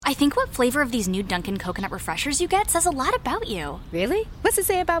I think what flavor of these new Dunkin' coconut refreshers you get says a lot about you. Really? What's it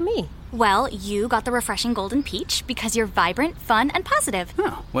say about me? Well, you got the refreshing golden peach because you're vibrant, fun, and positive.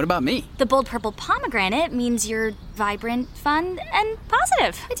 Oh, what about me? The bold purple pomegranate means you're vibrant, fun, and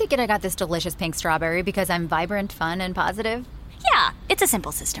positive. I take it I got this delicious pink strawberry because I'm vibrant, fun, and positive. Yeah, it's a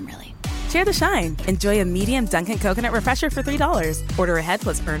simple system, really. Share the shine. Enjoy a medium Dunkin' coconut refresher for $3. Order ahead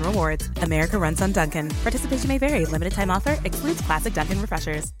plus earn rewards. America runs on Dunkin'. Participation may vary. Limited time offer. Excludes classic Dunkin'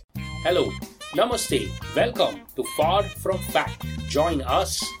 refreshers. Hello, Namaste, welcome to Far From Fact. Join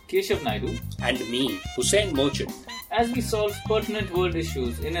us, Keshav Naidu, and me, Hussain Merchant, as we solve pertinent world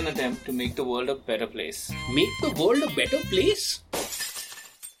issues in an attempt to make the world a better place. Make the world a better place?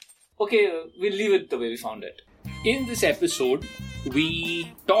 Okay, we'll leave it the way we found it. In this episode,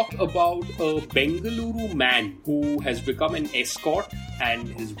 we talk about a Bengaluru man who has become an escort and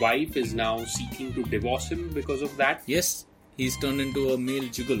his wife is now seeking to divorce him because of that. Yes, he's turned into a male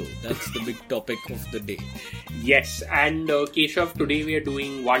gigolo. That's the big topic of the day. Yes, and Keshav, today we are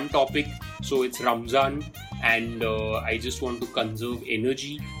doing one topic. So it's Ramzan and I just want to conserve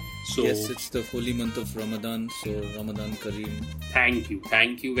energy. So yes, it's the holy month of Ramadan. So Ramadan Kareem.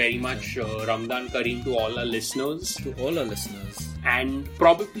 Thank you very much. Ramadan Kareem to all our listeners. To all our listeners. And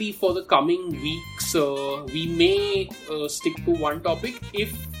probably for the coming weeks, we may stick to one topic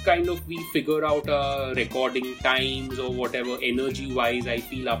if kind of we figure out recording times or whatever. Energy-wise, I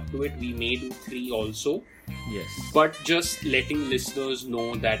feel up to it. We may do 3 also. Yes. But just letting listeners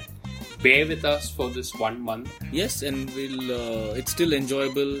know that bear with us for this 1 month. Yes, and we'll. It's still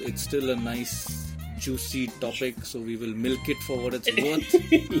enjoyable. It's still a nice, juicy topic. So we will milk it for what it's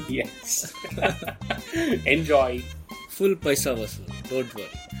worth. Yes. Enjoy. Full paisa vasool. Don't worry.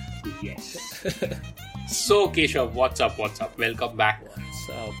 Yes. So Keshav, what's up? Welcome back. What's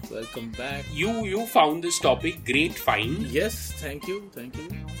up? Welcome back. You found this topic. Great find. Yes, thank you.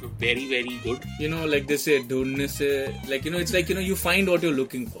 Very, very good. You know, like they say, dhoondne se, like, you know, it's like, you know, you find what you're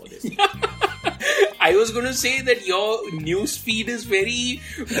looking for. I was going to say that your news feed is very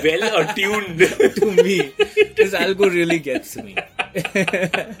well attuned to me. This algo really gets me.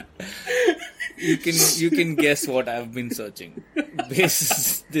 You can guess what I've been searching.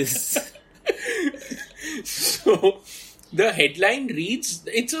 Basis this. So the headline reads,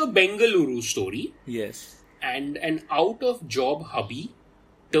 it's a Bengaluru story. Yes. And an out-of-job hubby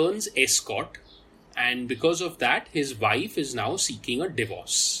turns escort, and because of that, his wife is now seeking a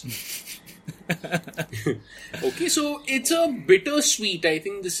divorce. Okay, so it's a bittersweet. I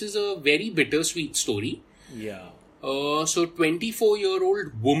think this is a very bittersweet story. Yeah. So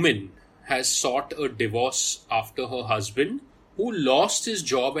 24-year-old woman has sought a divorce after her husband, who lost his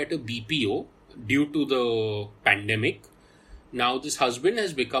job at a BPO due to the pandemic. Now this husband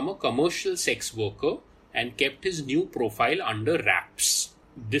has become a commercial sex worker and kept his new profile under wraps.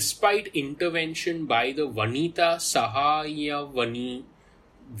 Despite intervention by the Vanita Sahayavani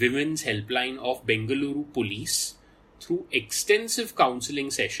Women's Helpline of Bengaluru Police, through extensive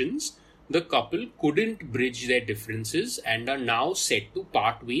counselling sessions, the couple couldn't bridge their differences and are now set to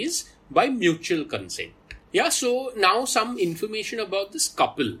part ways by mutual consent. Yeah, so now some information about this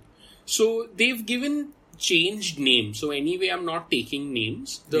couple. So they've given changed names. So anyway, I'm not taking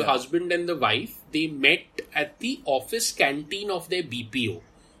names. The husband and the wife, they met at the office canteen of their BPO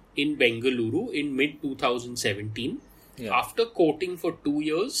in Bengaluru in mid-2017. Yeah. After courting for 2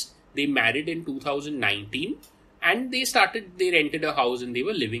 years, they married in 2019 and they rented a house and they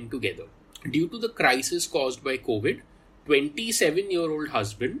were living together. Due to the crisis caused by COVID, 27-year-old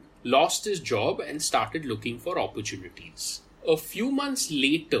husband lost his job and started looking for opportunities. A few months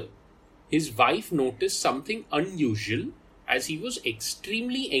later, his wife noticed something unusual as he was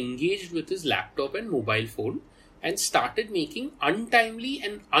extremely engaged with his laptop and mobile phone and started making untimely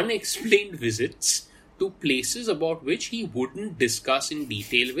and unexplained visits to places about which he wouldn't discuss in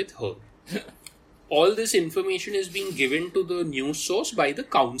detail with her. All this information is being given to the news source by the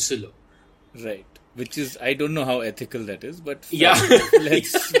counsellor. Right. Which is, I don't know how ethical that is, but yeah.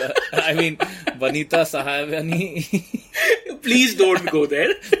 Let's, I mean, Vanita Sahayavani. Please don't go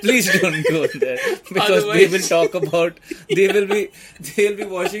there. Please don't go there. Because they will talk about, they'll be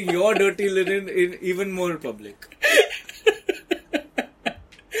washing your dirty linen in even more public.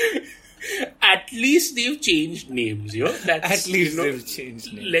 At least they've changed names, you know? At least they've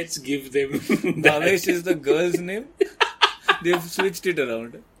changed names. Let's give them Bhavesh is the girl's name. They've switched it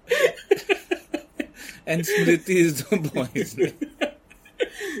around. And Smriti is the boy's name.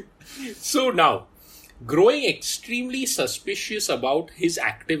 So now, growing extremely suspicious about his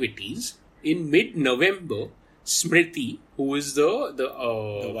activities, in mid-November, Smriti, who is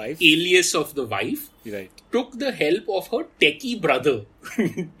the wife? alias of the wife, Right. took the help of her techie brother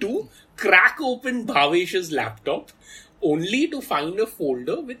to crack open Bhavesh's laptop, only to find a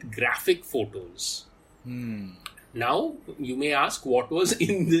folder with graphic photos. Now, you may ask, what was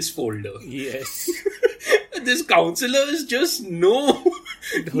in this folder? Yes. This counselor is just no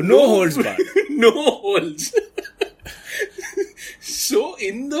holds barred. No holes. So,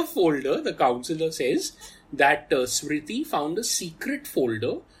 in the folder, the counselor says that Smriti found a secret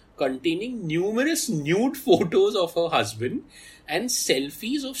folder containing numerous nude photos of her husband and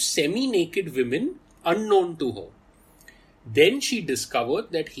selfies of semi-naked women unknown to her. Then she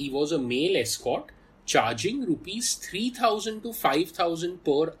discovered that he was a male escort charging rupees 3,000 to 5,000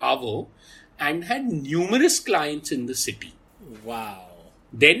 per hour and had numerous clients in the city. Wow.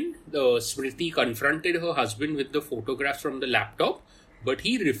 Then Smriti confronted her husband with the photographs from the laptop, but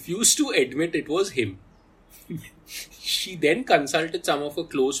he refused to admit it was him. She then consulted some of her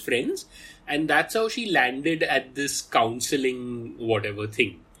close friends, and that's how she landed at this counseling whatever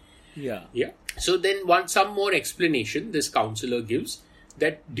thing. Yeah. Yeah. So then some more explanation this counselor gives,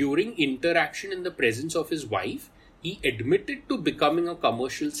 that during interaction in the presence of his wife, he admitted to becoming a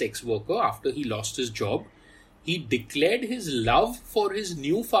commercial sex worker after he lost his job. He declared his love for his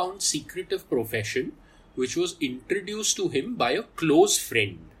newfound secretive profession, which was introduced to him by a close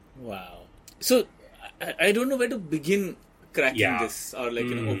friend. Wow. So, I don't know where to begin cracking this or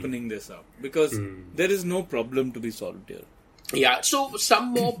opening this up, because there is no problem to be solved here. Yeah, so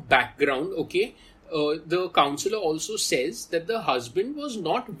some more background, okay. The counselor also says that the husband was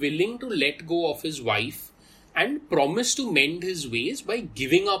not willing to let go of his wife and promised to mend his ways by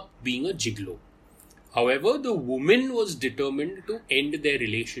giving up being a gigolo. However, the woman was determined to end their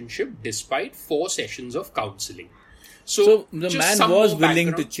relationship despite 4 sessions of counseling. So the man was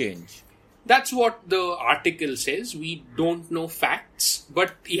willing to change. That's what the article says. We don't know facts,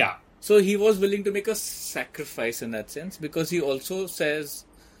 but yeah. So he was willing to make a sacrifice in that sense, because he also says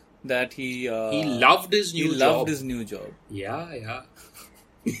that he loved his new job. He loved his new job. Yeah.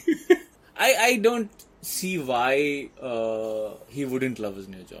 I don't see why he wouldn't love his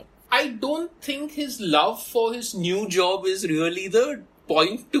new job. I don't think his love for his new job is really the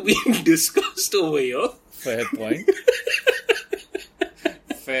point to be discussed over here. Fair point.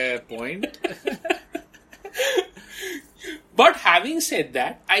 Fair point. But having said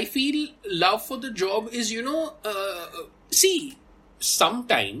that, I feel love for the job is, see,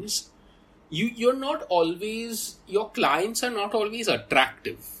 sometimes you're not always, your clients are not always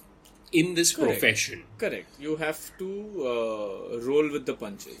attractive in this profession. Correct. You have to roll with the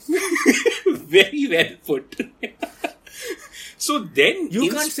punches. Very well put. So then, you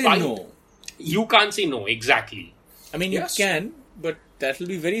can't say no. You can't say no, exactly. I mean, you can, but that will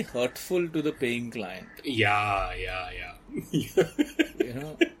be very hurtful to the paying client. Yeah. You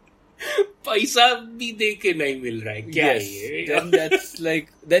know, पैसा भी दे के नहीं मिल रहा है क्या ये? Then that's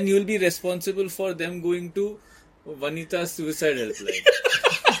like, then you'll be responsible for them going to Vanita's suicide helpline.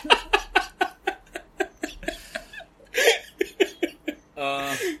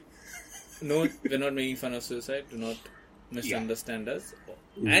 No, we're not making fun of suicide. Do not misunderstand us.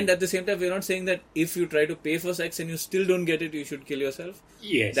 And at the same time, we're not saying that if you try to pay for sex and you still don't get it, you should kill yourself.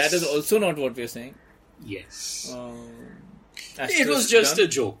 Yes. That is also not what we're saying. Yes. It was just a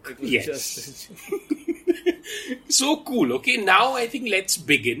joke. Yes. Just a joke. So cool. Okay, now I think let's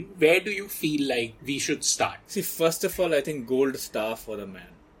begin. Where do you feel like we should start? See, first of all, I think gold star for the man.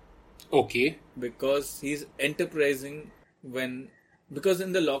 Okay. Because he's enterprising because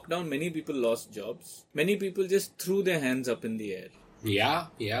in the lockdown, many people lost jobs. Many people just threw their hands up in the air. Yeah.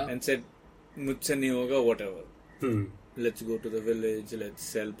 And said, "Mujhse nahi hoga, whatever. Let's go to the village, let's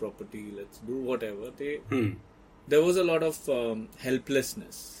sell property, let's do whatever." There was a lot of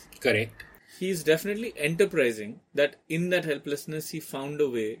helplessness. Correct. He's definitely enterprising that in that helplessness, he found a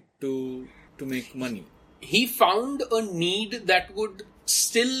way to make money. He found a need that would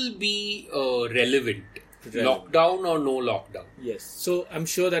still be relevant. Lockdown or no lockdown. Yes. So I'm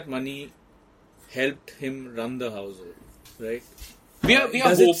sure that money helped him run the household, right? We are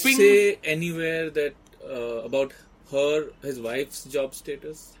Does hoping. It say anywhere that about his wife's job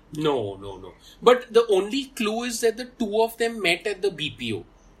status? No. But the only clue is that the two of them met at the BPO.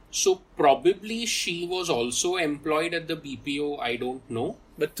 So probably she was also employed at the BPO. I don't know.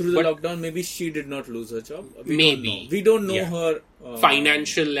 But through the lockdown, maybe she did not lose her job. We don't know her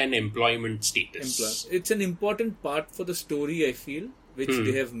financial and employment status. It's an important part for the story, I feel, which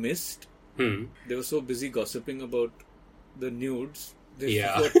they have missed. They were so busy gossiping about the nudes, they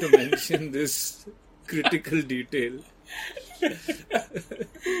forgot to mention this critical detail.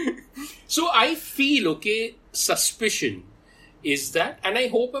 So I feel, suspicion is that, and I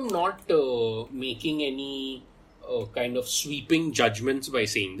hope I'm not making any kind of sweeping judgments by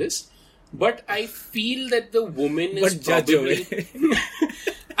saying this, but I feel that the woman is probably...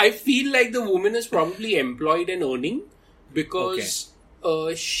 I feel like the woman is probably employed and earning because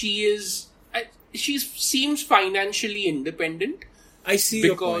she seems financially independent. I see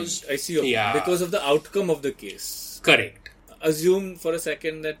your point. Because of the outcome of the case. Correct. Assume for a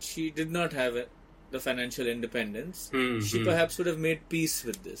second that she did not have the financial independence. She perhaps would have made peace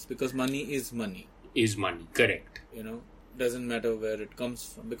with this because money is money. Is money, correct. Doesn't matter where it comes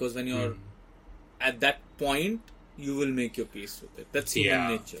from. Because when you're at that point, you will make your peace with it. That's human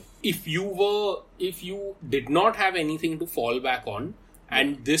nature. If you did not have anything to fall back on,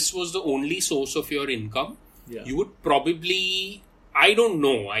 and this was the only source of your income, you would probably... I don't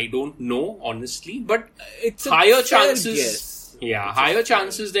know, honestly, but it's higher chances. Guess. Yeah, higher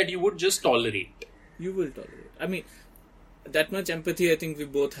chances that you would just tolerate. You will tolerate. I mean, that much empathy I think we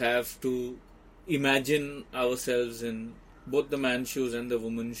both have to imagine ourselves in both the man's shoes and the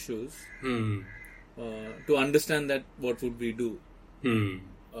woman's shoes. To understand that what would we do.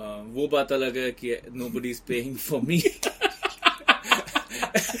 वो पता लगा कि nobody's paying for me.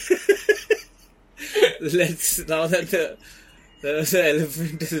 Now that the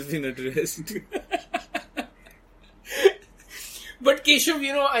elephant has been addressed. But Keshav,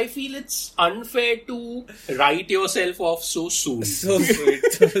 I feel it's unfair to write yourself off so soon. So sweet.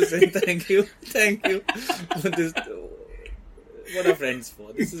 Thank you for this. What are friends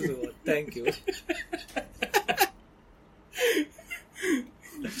for? This is what. Thank you.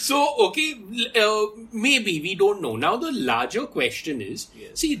 So, maybe, we don't know. Now the larger question is,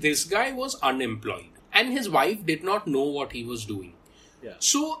 see, this guy was unemployed and his wife did not know what he was doing. Yeah.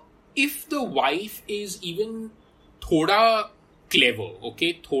 So, if the wife is even thoda clever,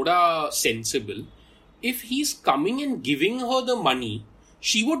 thoda sensible, if he's coming and giving her the money,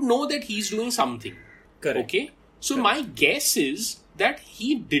 she would know that he's doing something. Correct. Okay? So, my guess is that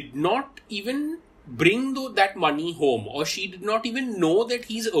he did not even bring that money home, or she did not even know that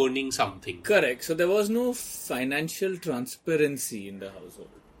he's earning something. Correct. So there was no financial transparency in the household.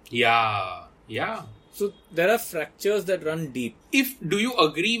 Yeah. So there are fractures that run deep. Do you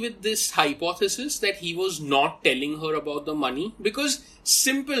agree with this hypothesis that he was not telling her about the money? Because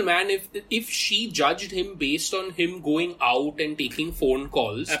simple man, if she judged him based on him going out and taking phone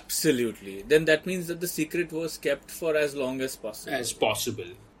calls... Absolutely. Then that means that the secret was kept for as long as possible.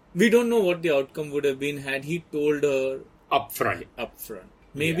 We don't know what the outcome would have been had he told her upfront.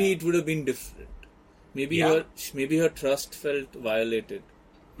 Maybe it would have been different. Maybe her trust felt violated.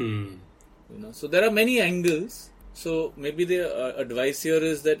 So there are many angles. So maybe the advice here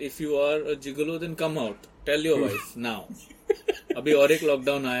is that if you are a gigolo, then come out. Tell your wife now. Abhi aur ek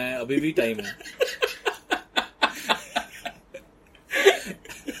lockdown aaya hai. Abhi bhi time hai.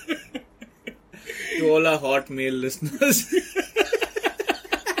 To all our hot male listeners.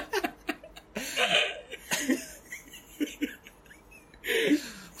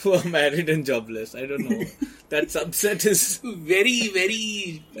 Who are married and jobless. I don't know. That subset is very,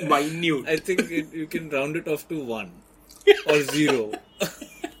 very minute. I think you can round it off to 1 or 0.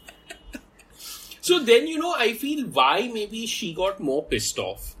 So then, I feel why maybe she got more pissed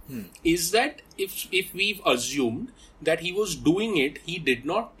off is that if we've assumed that he was doing it, he did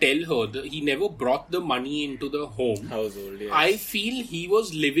not tell her, he never brought the money into the household. Yes. I feel he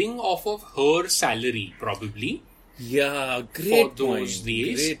was living off of her salary, probably. Yeah, great point.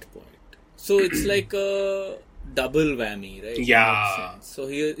 Great point. So it's like a double whammy, right? Yeah. So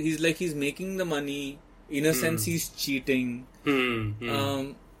he's making the money. In a sense, he's cheating.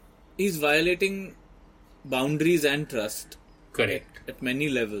 He's violating boundaries and trust. Correct. At many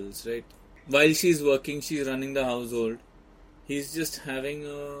levels, right? While she's working, she's running the household. He's just having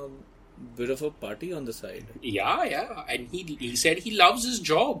a bit of a party on the side. Yeah. And he said he loves his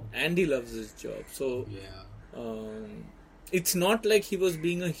job. So... yeah. It's not like he was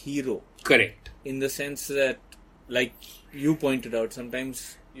being a hero. Correct. In the sense that, like you pointed out,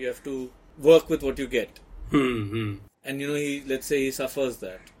 sometimes you have to work with what you get. And let's say he suffers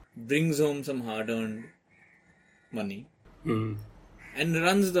that, brings home some hard-earned money, and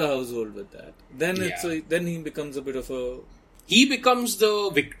runs the household with that. Then then he becomes a bit of a... He becomes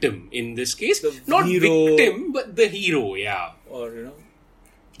the victim in this case. Not hero, victim, but the hero, yeah. Or,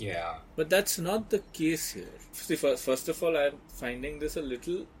 Yeah. But that's not the case here. See, first of all, I'm finding this a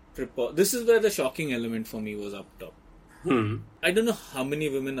little... This is where the shocking element for me was up top. I don't know how many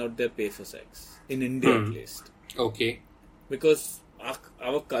women out there pay for sex. In India, at least. Okay. Because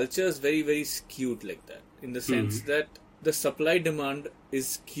our culture is very, very skewed like that. In the sense that the supply demand is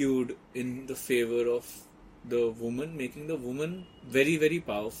skewed in the favor of the woman, making the woman very, very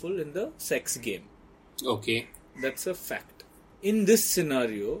powerful in the sex game. Okay. That's a fact. In this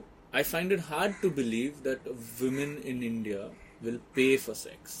scenario, I find it hard to believe that women in India will pay for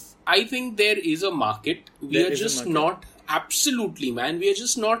sex. I think there is a market. We are just not, absolutely, man, we are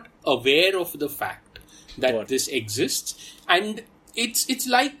just not aware of the fact that this exists. And it's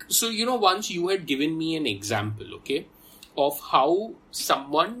like, so, you know, once you had given me an example, okay, of how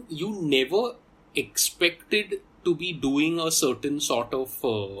someone you never expected to be doing a certain sort of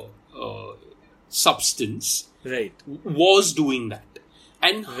substance, right, was doing that.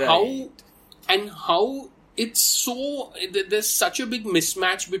 And how it's so, there's such a big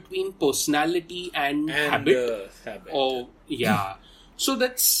mismatch between personality and habit. Oh, yeah. So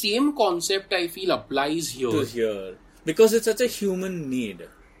that same concept, I feel, applies here. To here. Because it's such a human need.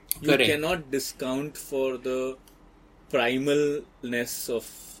 You Correct. cannot discount for the primalness of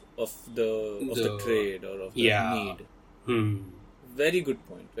the trade or of the need. Very good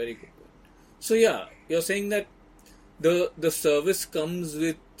point. Very good point. So yeah, you're saying that the service comes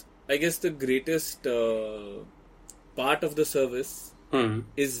with, I guess, the greatest part of the service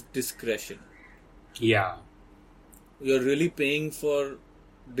is discretion. Yeah. You're really paying for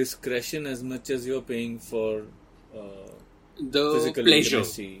discretion as much as you're paying for the physical pleasure.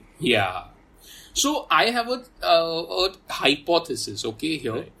 intimacy. Yeah. So I have a hypothesis, okay,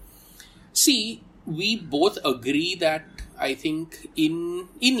 here. Right. See, we both agree that I think in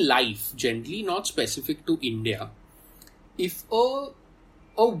life, generally, not specific to India, if a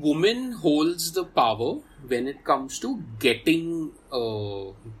woman holds the power when it comes to getting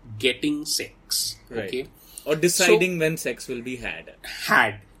sex, Right. okay, Or deciding when sex will be had.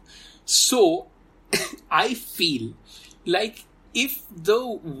 So I feel like if the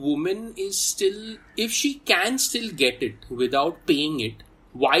woman is still, if she can still get it without paying it,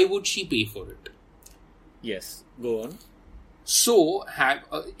 why would she pay for it? Yes, go on. So,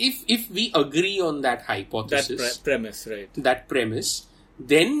 if we agree on that hypothesis, That premise, right? that premise,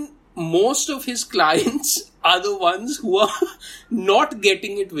 then most of his clients are the ones who are not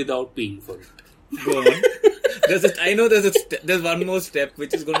getting it without paying for it. Go on. I know there's one more step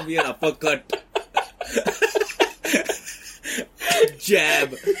which is going to be an uppercut.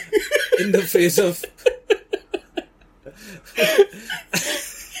 Jab in the face of.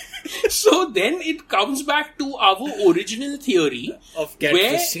 So then it comes back to our original theory Of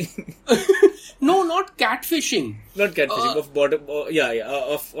catfishing. No, not catfishing. Not catfishing,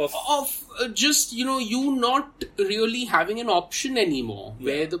 Of just, you not really having an option anymore,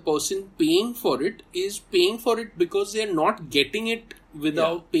 where the person paying for it is paying for it because they're not getting it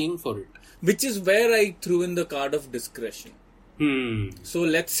without paying for it. Which is where I threw in the card of discretion. So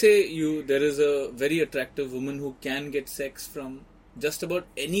let's say there is a very attractive woman who can get sex from just about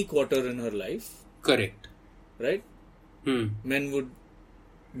any quarter in her life. Correct. Right? Men would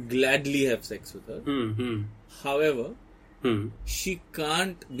gladly have sex with her. However, she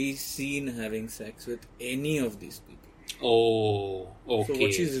can't be seen having sex with any of these people. Oh, okay. So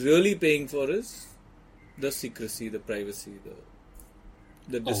what she's really paying for is the secrecy, the privacy,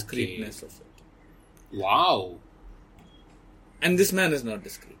 the discreetness of it. Wow. And this man is not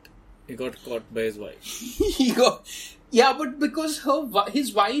discreet. He got caught by his wife. Yeah, but because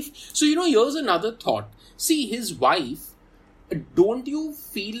his wife... So, here's another thought. See, his wife, don't you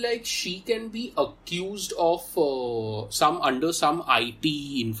feel like she can be accused of under some IT,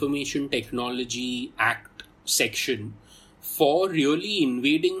 Information Technology Act section for really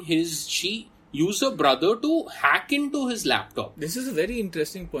invading she used her brother to hack into his laptop? This is a very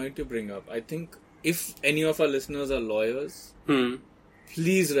interesting point to bring up. I think if any of our listeners are lawyers,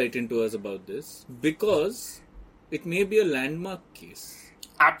 please write into us about this, because it may be a landmark case.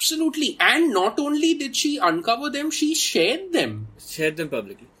 Absolutely. And not only did she uncover them, she shared them. Shared them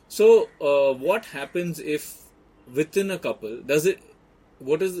publicly. So, what happens if within a couple,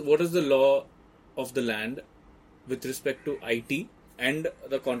 what is the law of the land with respect to IT and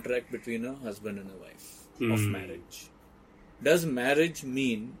the contract between a husband and a wife of marriage? Does marriage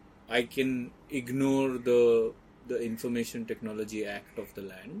mean I can ignore the Information Technology Act of the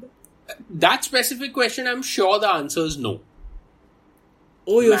land? That specific question, I'm sure the answer is no.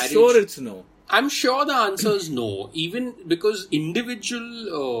 Oh, you're sure it's no? I'm sure the answer is no. Even because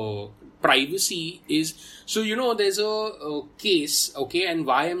individual privacy is... So, there's a case, okay, and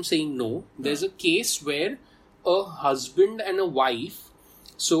why I'm saying no. There's a case where a husband and a wife,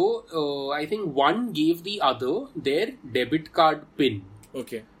 so I think one gave the other their debit card PIN.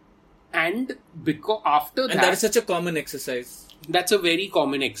 Okay. And because after that... And that is such a common exercise. That's a very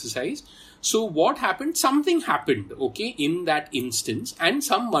common exercise. So what happened? Something happened, okay, in that instance, and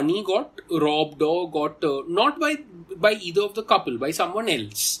some money got robbed or got not by either of the couple, by someone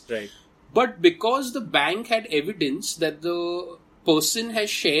else. Right. But because the bank had evidence that the person has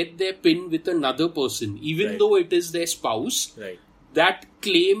shared their PIN with another person, even though it is their spouse, that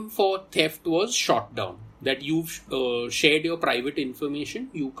claim for theft was shot down. That you've shared your private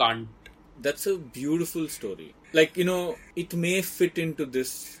information, you can't. That's a beautiful story. Like, it may fit into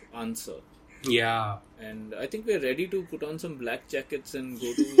this answer. Yeah. And I think we're ready to put on some black jackets and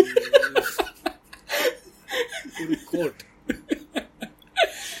go to the court.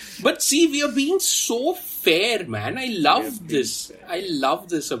 But see, we are being so fair, man. I love this. Fair. I love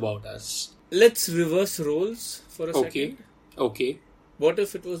this about us. Let's reverse roles for a second. Okay. What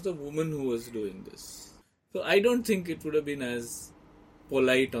if it was the woman who was doing this? So I don't think it would have been as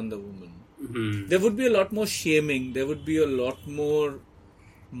polite on the woman. Mm-hmm. There would be a lot more shaming. There would be a lot more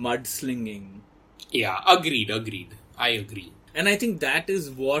mudslinging. Yeah, agreed. I agree. And I think that is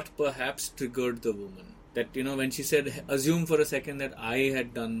what perhaps triggered the woman. That, when she said, assume for a second that I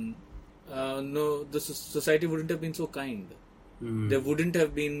had done, no, the society wouldn't have been so kind. There wouldn't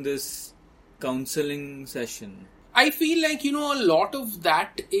have been this counseling session. I feel like, a lot of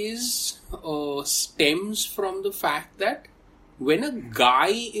that is stems from the fact that when a guy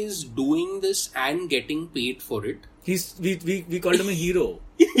is doing this and getting paid for it, we called him a hero.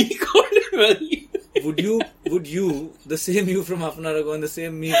 We called him a hero. Would you, the same you from half an hour ago and the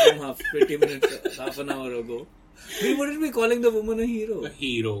same me from 20 minutes, half an hour ago, we wouldn't be calling the woman a hero. A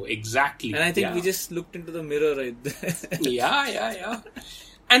hero, exactly. And I think we just looked into the mirror right there. Yeah.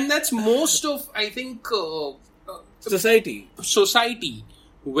 And that's most of, I think, society,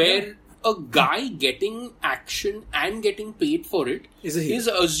 where a guy getting action and getting paid for it is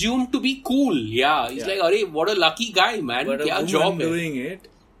assumed to be cool. Yeah, he's like, "Arey, what a lucky guy, man! But Kya a job woman doing it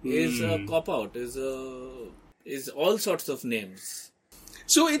is a cop out. Is all sorts of names.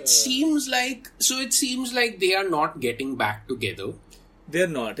 So it seems like they are not getting back together. They're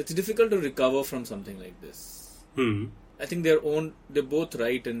not. It's difficult to recover from something like this. I think they're both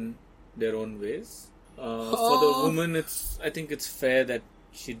right in their own ways. For the woman, I think it's fair that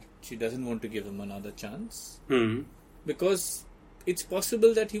she doesn't want to give him another chance. Because it's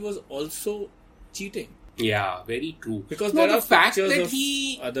possible that he was also cheating. Yeah, very true. Because there are pictures of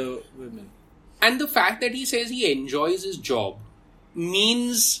other women. And the fact that he says he enjoys his job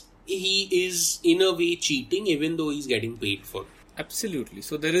means he is in a way cheating even though he's getting paid for it. Absolutely.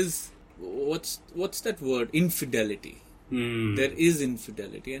 So there is, what's that word? Infidelity. There is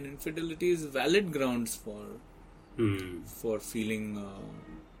infidelity, and infidelity is valid grounds for feeling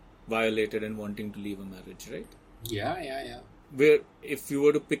violated and wanting to leave a marriage, right? Yeah. Where, if you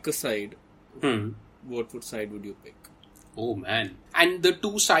were to pick a side, what side would you pick? Oh man. And the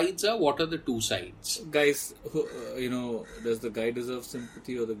two sides are, what are the two sides? Guys, does the guy deserve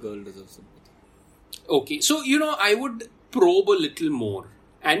sympathy or the girl deserve sympathy? Okay, so, I would probe a little more.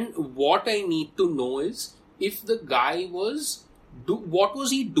 And what I need to know is, if the guy what was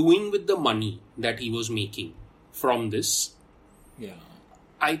he doing with the money that he was making from this? Yeah.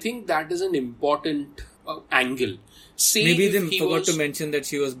 I think that is an important angle. Maybe they forgot to mention that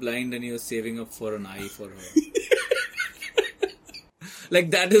she was blind and he was saving up for an eye for her.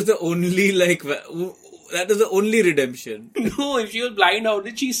 That is the only redemption. No, if she was blind, how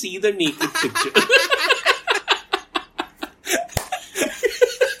did she see the naked picture?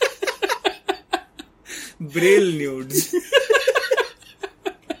 Braille nudes.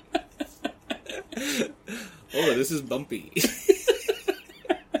 Oh, this is bumpy.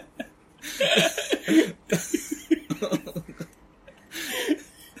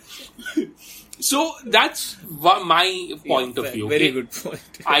 So that's my point of view. Very good point.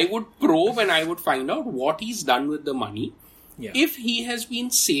 I would probe and I would find out what he's done with the money. Yeah. If he has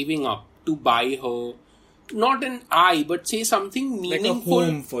been saving up to buy her, not an eye, but say something meaningful. Like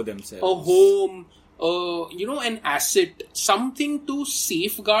a home for themselves. A home, an asset, something to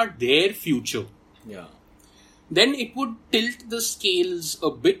safeguard their future. Yeah. Then it would tilt the scales a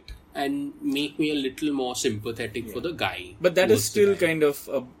bit and make me a little more sympathetic for the guy. But that is still kind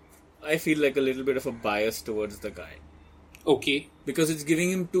of I feel like a little bit of a bias towards the guy. Okay. Because it's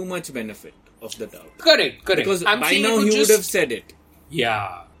giving him too much benefit of the doubt. Correct. Because by now he would have said it.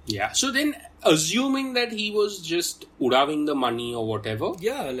 Yeah. So then, assuming that he was just udaving the money or whatever.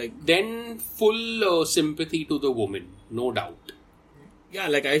 Yeah, then full sympathy to the woman, no doubt. Yeah,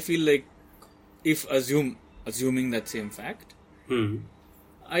 I feel like if assuming that same fact,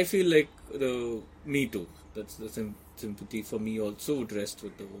 I feel like me too. That's the sympathy for me also would rest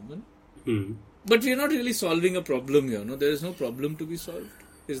with the woman. But we're not really solving a problem here, no? There is no problem to be solved,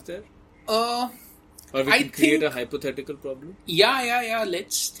 is there? Or we can create a hypothetical problem? Yeah.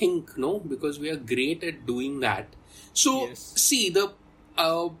 Let's think, no? Because we are great at doing that. So, see, the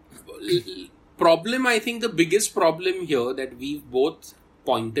problem, I think the biggest problem here that we've both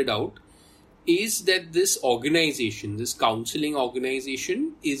pointed out is that this organization, this counseling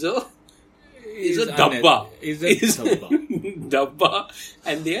organization is a dabba. Is a dabba. Dabba,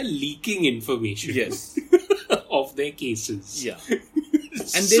 and they are leaking information Yes. of their cases. Yeah.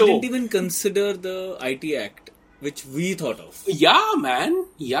 And they didn't even consider the IT Act, which we thought of. Yeah, man.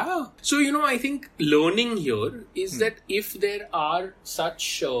 Yeah. So, I think learning here is that if there are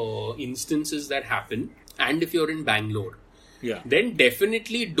such instances that happen, and if you're in Bangalore, then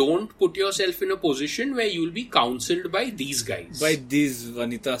definitely don't put yourself in a position where you'll be counseled by these guys. By these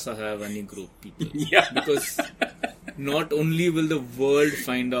Vanita Sahavani group people. Yeah. Because not only will the world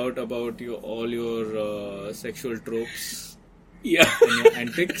find out about all your sexual tropes and your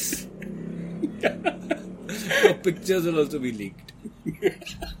antics, your pictures will also be leaked.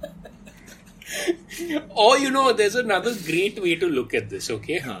 Or, there's another great way to look at this,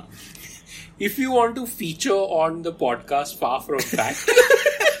 okay? Huh. If you want to feature on the podcast Far From Fact,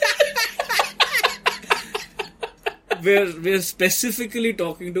 we're specifically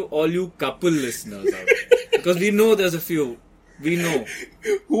talking to all you couple listeners out there. Because we know there's a few. We know.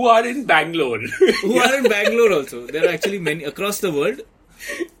 Who are in Bangalore. Who are in Bangalore also. There are actually many across the world.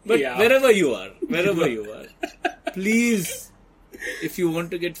 But wherever you are, please, if you want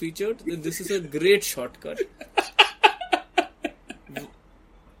to get featured, then this is a great shortcut.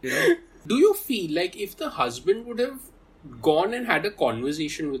 Do you feel like if the husband would have gone and had a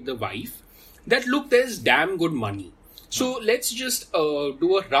conversation with the wife, that look, there's damn good money. So let's just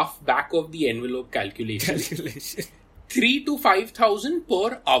do a rough back of the envelope calculation. 3,000 to 5,000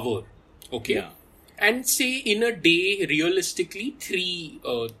 per hour. Okay. Yeah. And say in a day, realistically, three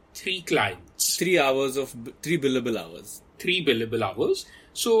clients. 3 hours of 3 billable hours. 3 billable hours.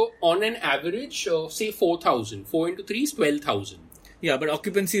 So on an average, say 4,000. 4 into 3 is 12,000. Yeah, but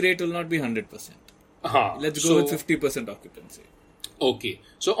occupancy rate will not be 100%. Let's go with 50% occupancy. Okay.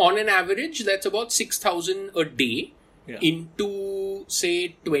 So on an average, that's about 6,000 a day into,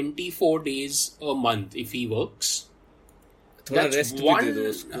 say, 24 days a month if he works. That's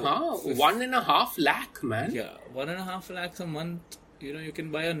 1.5 lakh, man. Yeah, 1.5 lakhs a month. You can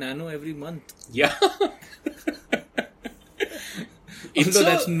buy a Nano every month. Yeah. Although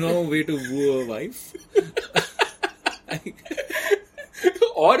that's no way to woo a wife.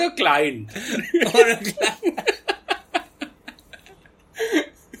 Or a client.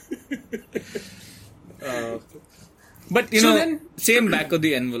 But, same back of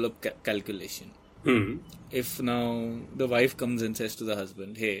the envelope calculation. If now the wife comes and says to the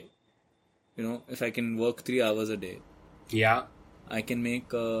husband, hey, if I can work 3 hours a day, I can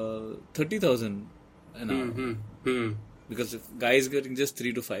make 30,000 an hour. Because if guy is getting just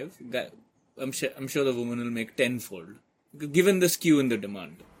 3 to 5, I'm sure the woman will make tenfold. Given the skew in the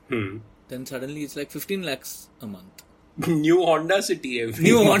demand. Then suddenly it's like 15 lakhs a month. New Honda City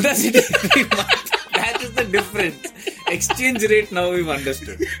every month. That is the difference. Exchange rate now we've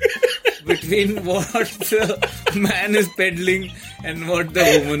understood. Between what the man is peddling and what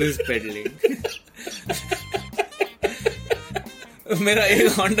the woman is peddling. मेरा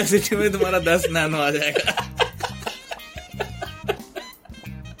एक Honda City में तुम्हारा 10 Nano आ जाएगा.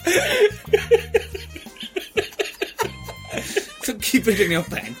 So keep it in your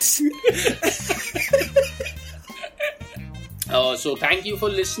pants. So thank you for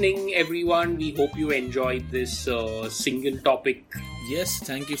listening, everyone. We hope you enjoyed this single topic. Yes,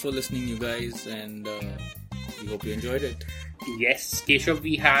 thank you for listening, you guys, and we hope you enjoyed it. Yes, Keshav,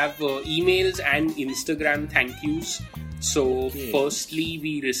 we have emails and Instagram thank yous. So firstly,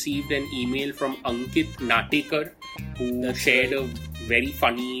 we received an email from Ankit Natekar, who shared a very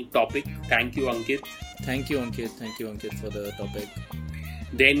funny topic. Thank you, Ankit. Thank you, Ankit, for the topic.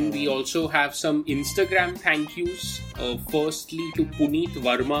 Then we also have some Instagram thank yous. Firstly to Puneet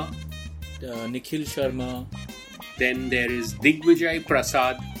Verma, Nikhil Sharma. Then there is Digvijay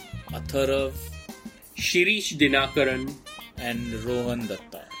Prasad, Atharav, Shirish Dinakaran, and Rohan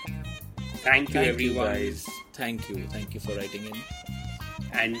Datta. Thank you, everyone. You guys. Thank you for writing in.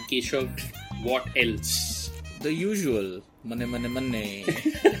 And Keshav, what else? The usual. Money.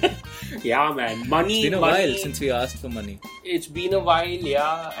 Yeah, man. Money. It's been a while since we asked for money. It's been a while,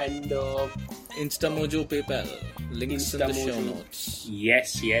 yeah. And Instamojo PayPal. Links in the show notes.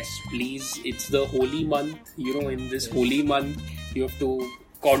 Yes, please. It's the holy month. In this holy month, you have to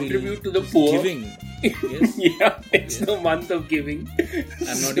contribute to the poor. Giving. Yes. Yeah, it's the month of giving.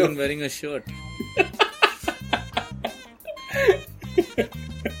 I'm not even wearing a shirt.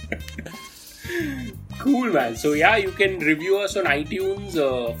 Cool, man. So yeah, you can review us on iTunes,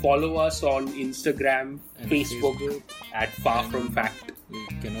 follow us on Instagram, And Facebook at Far From Fact. You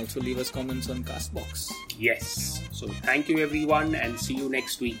can also leave us comments on Castbox. Yes. So thank you everyone and see you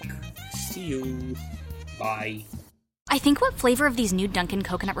next week. See you. Bye. I think what flavor of these new Dunkin'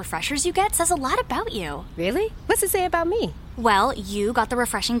 Coconut Refreshers you get says a lot about you. Really? What's it say about me? Well, you got the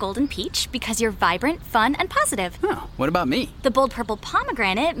refreshing golden peach because you're vibrant, fun, and positive. Oh, what about me? The bold purple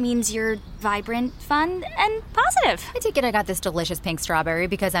pomegranate means you're vibrant, fun, and positive. I take it I got this delicious pink strawberry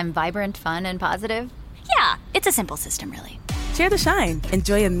because I'm vibrant, fun, and positive. Yeah, it's a simple system, really. Share the shine.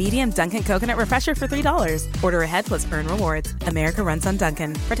 Enjoy a medium Dunkin' Coconut Refresher for $3. Order ahead plus earn rewards. America runs on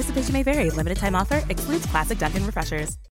Dunkin'. Participation may vary. Limited time offer. Excludes classic Dunkin' Refreshers.